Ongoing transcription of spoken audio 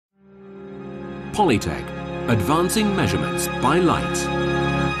Polytec, advancing measurements by light.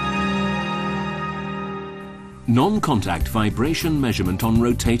 Non-contact vibration measurement on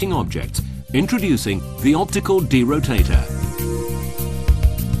rotating objects. Introducing the Optical Derotator.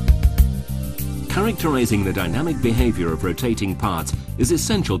 Characterizing the dynamic behavior of rotating parts is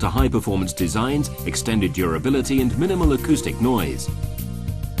essential to high-performance designs, extended durability and minimal acoustic noise.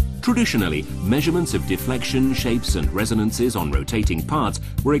 Traditionally, measurements of deflection, shapes and resonances on rotating parts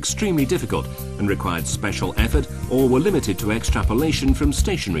were extremely difficult and required special effort or were limited to extrapolation from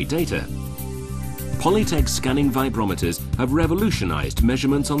stationary data. Polytec scanning vibrometers have revolutionized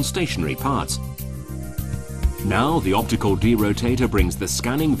measurements on stationary parts. Now the Optical Derotator brings the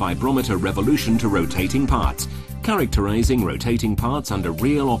scanning vibrometer revolution to rotating parts, characterizing rotating parts under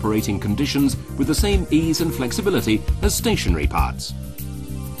real operating conditions with the same ease and flexibility as stationary parts.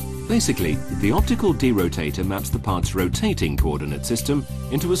 Basically, the Optical Derotator maps the part's rotating coordinate system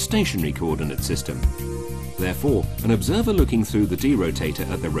into a stationary coordinate system. Therefore, an observer looking through the derotator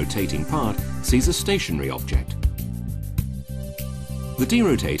at the rotating part sees a stationary object. The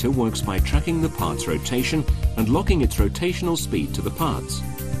derotator works by tracking the part's rotation and locking its rotational speed to the parts.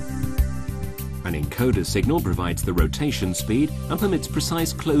 An encoder signal provides the rotation speed and permits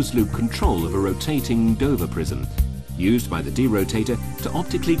precise closed-loop control of a rotating Dover prism, used by the derotator to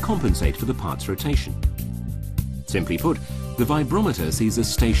optically compensate for the part's rotation. Simply put, the vibrometer sees a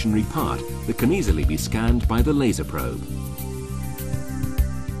stationary part that can easily be scanned by the laser probe.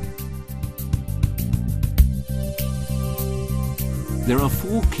 There are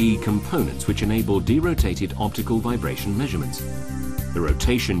four key components which enable derotated optical vibration measurements: the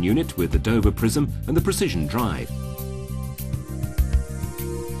rotation unit with the Dover prism and the precision drive,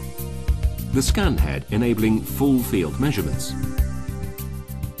 the scan head enabling full field measurements,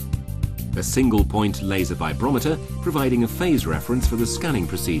 a single point laser vibrometer providing a phase reference for the scanning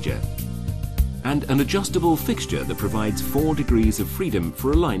procedure, and an adjustable fixture that provides 4 degrees of freedom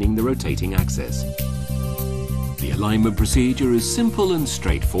for aligning the rotating axis. The alignment procedure is simple and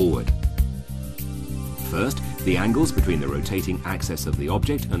straightforward. First, the angles between the rotating axis of the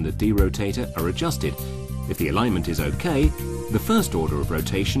object and the derotator are adjusted. If the alignment is okay, the first order of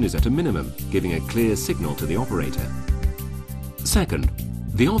rotation is at a minimum, giving a clear signal to the operator. Second,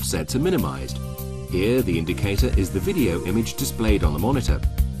 the offsets are minimized. Here, the indicator is the video image displayed on the monitor.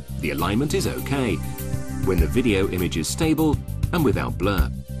 The alignment is okay when the video image is stable and without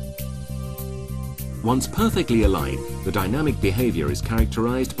blur. Once perfectly aligned, the dynamic behavior is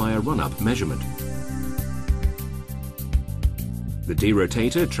characterized by a run-up measurement. The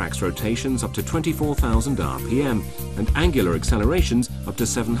derotator tracks rotations up to 24,000 RPM and angular accelerations up to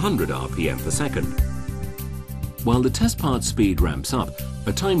 700 RPM per second. While the test part speed ramps up,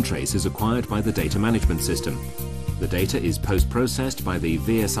 a time trace is acquired by the data management system. The data is post-processed by the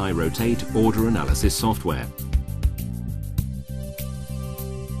VSI Rotate order analysis software.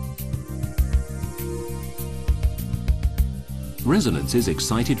 Resonances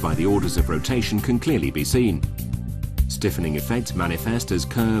excited by the orders of rotation can clearly be seen. Stiffening effects manifest as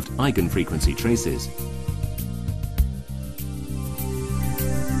curved eigenfrequency traces.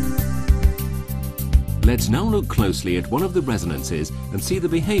 Let's now look closely at one of the resonances and see the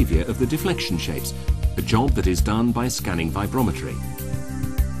behavior of the deflection shapes, a job that is done by scanning vibrometry.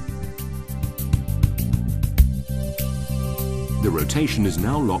 The rotation is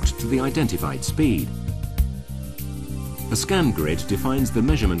now locked to the identified speed. A scan grid defines the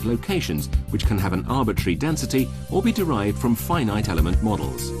measurement locations, which can have an arbitrary density or be derived from finite element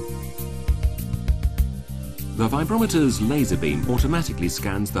models. The vibrometer's laser beam automatically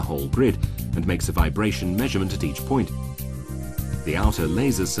scans the whole grid and makes a vibration measurement at each point. The outer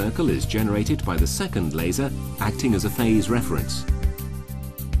laser circle is generated by the second laser, acting as a phase reference.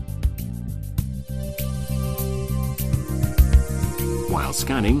 While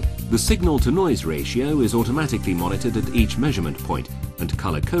scanning, the signal-to-noise ratio is automatically monitored at each measurement point and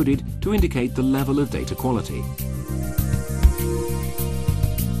color-coded to indicate the level of data quality.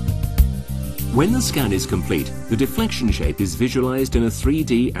 When the scan is complete, the deflection shape is visualized in a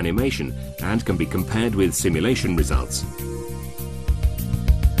 3D animation and can be compared with simulation results.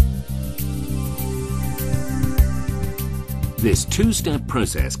 This two-step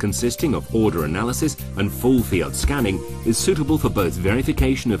process consisting of order analysis and full field scanning is suitable for both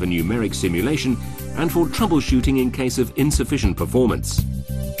verification of a numeric simulation and for troubleshooting in case of insufficient performance.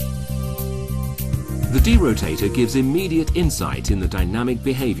 The derotator gives immediate insight in the dynamic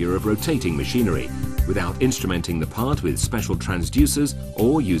behavior of rotating machinery without instrumenting the part with special transducers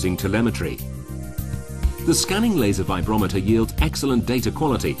or using telemetry. The scanning laser vibrometer yields excellent data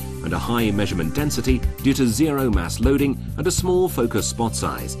quality and a high measurement density due to zero mass loading and a small focus spot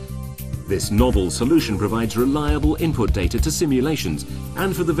size. This novel solution provides reliable input data to simulations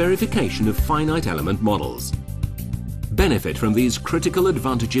and for the verification of finite element models. Benefit from these critical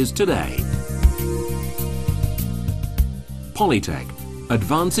advantages today. Polytec,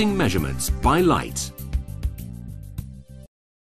 advancing measurements by light.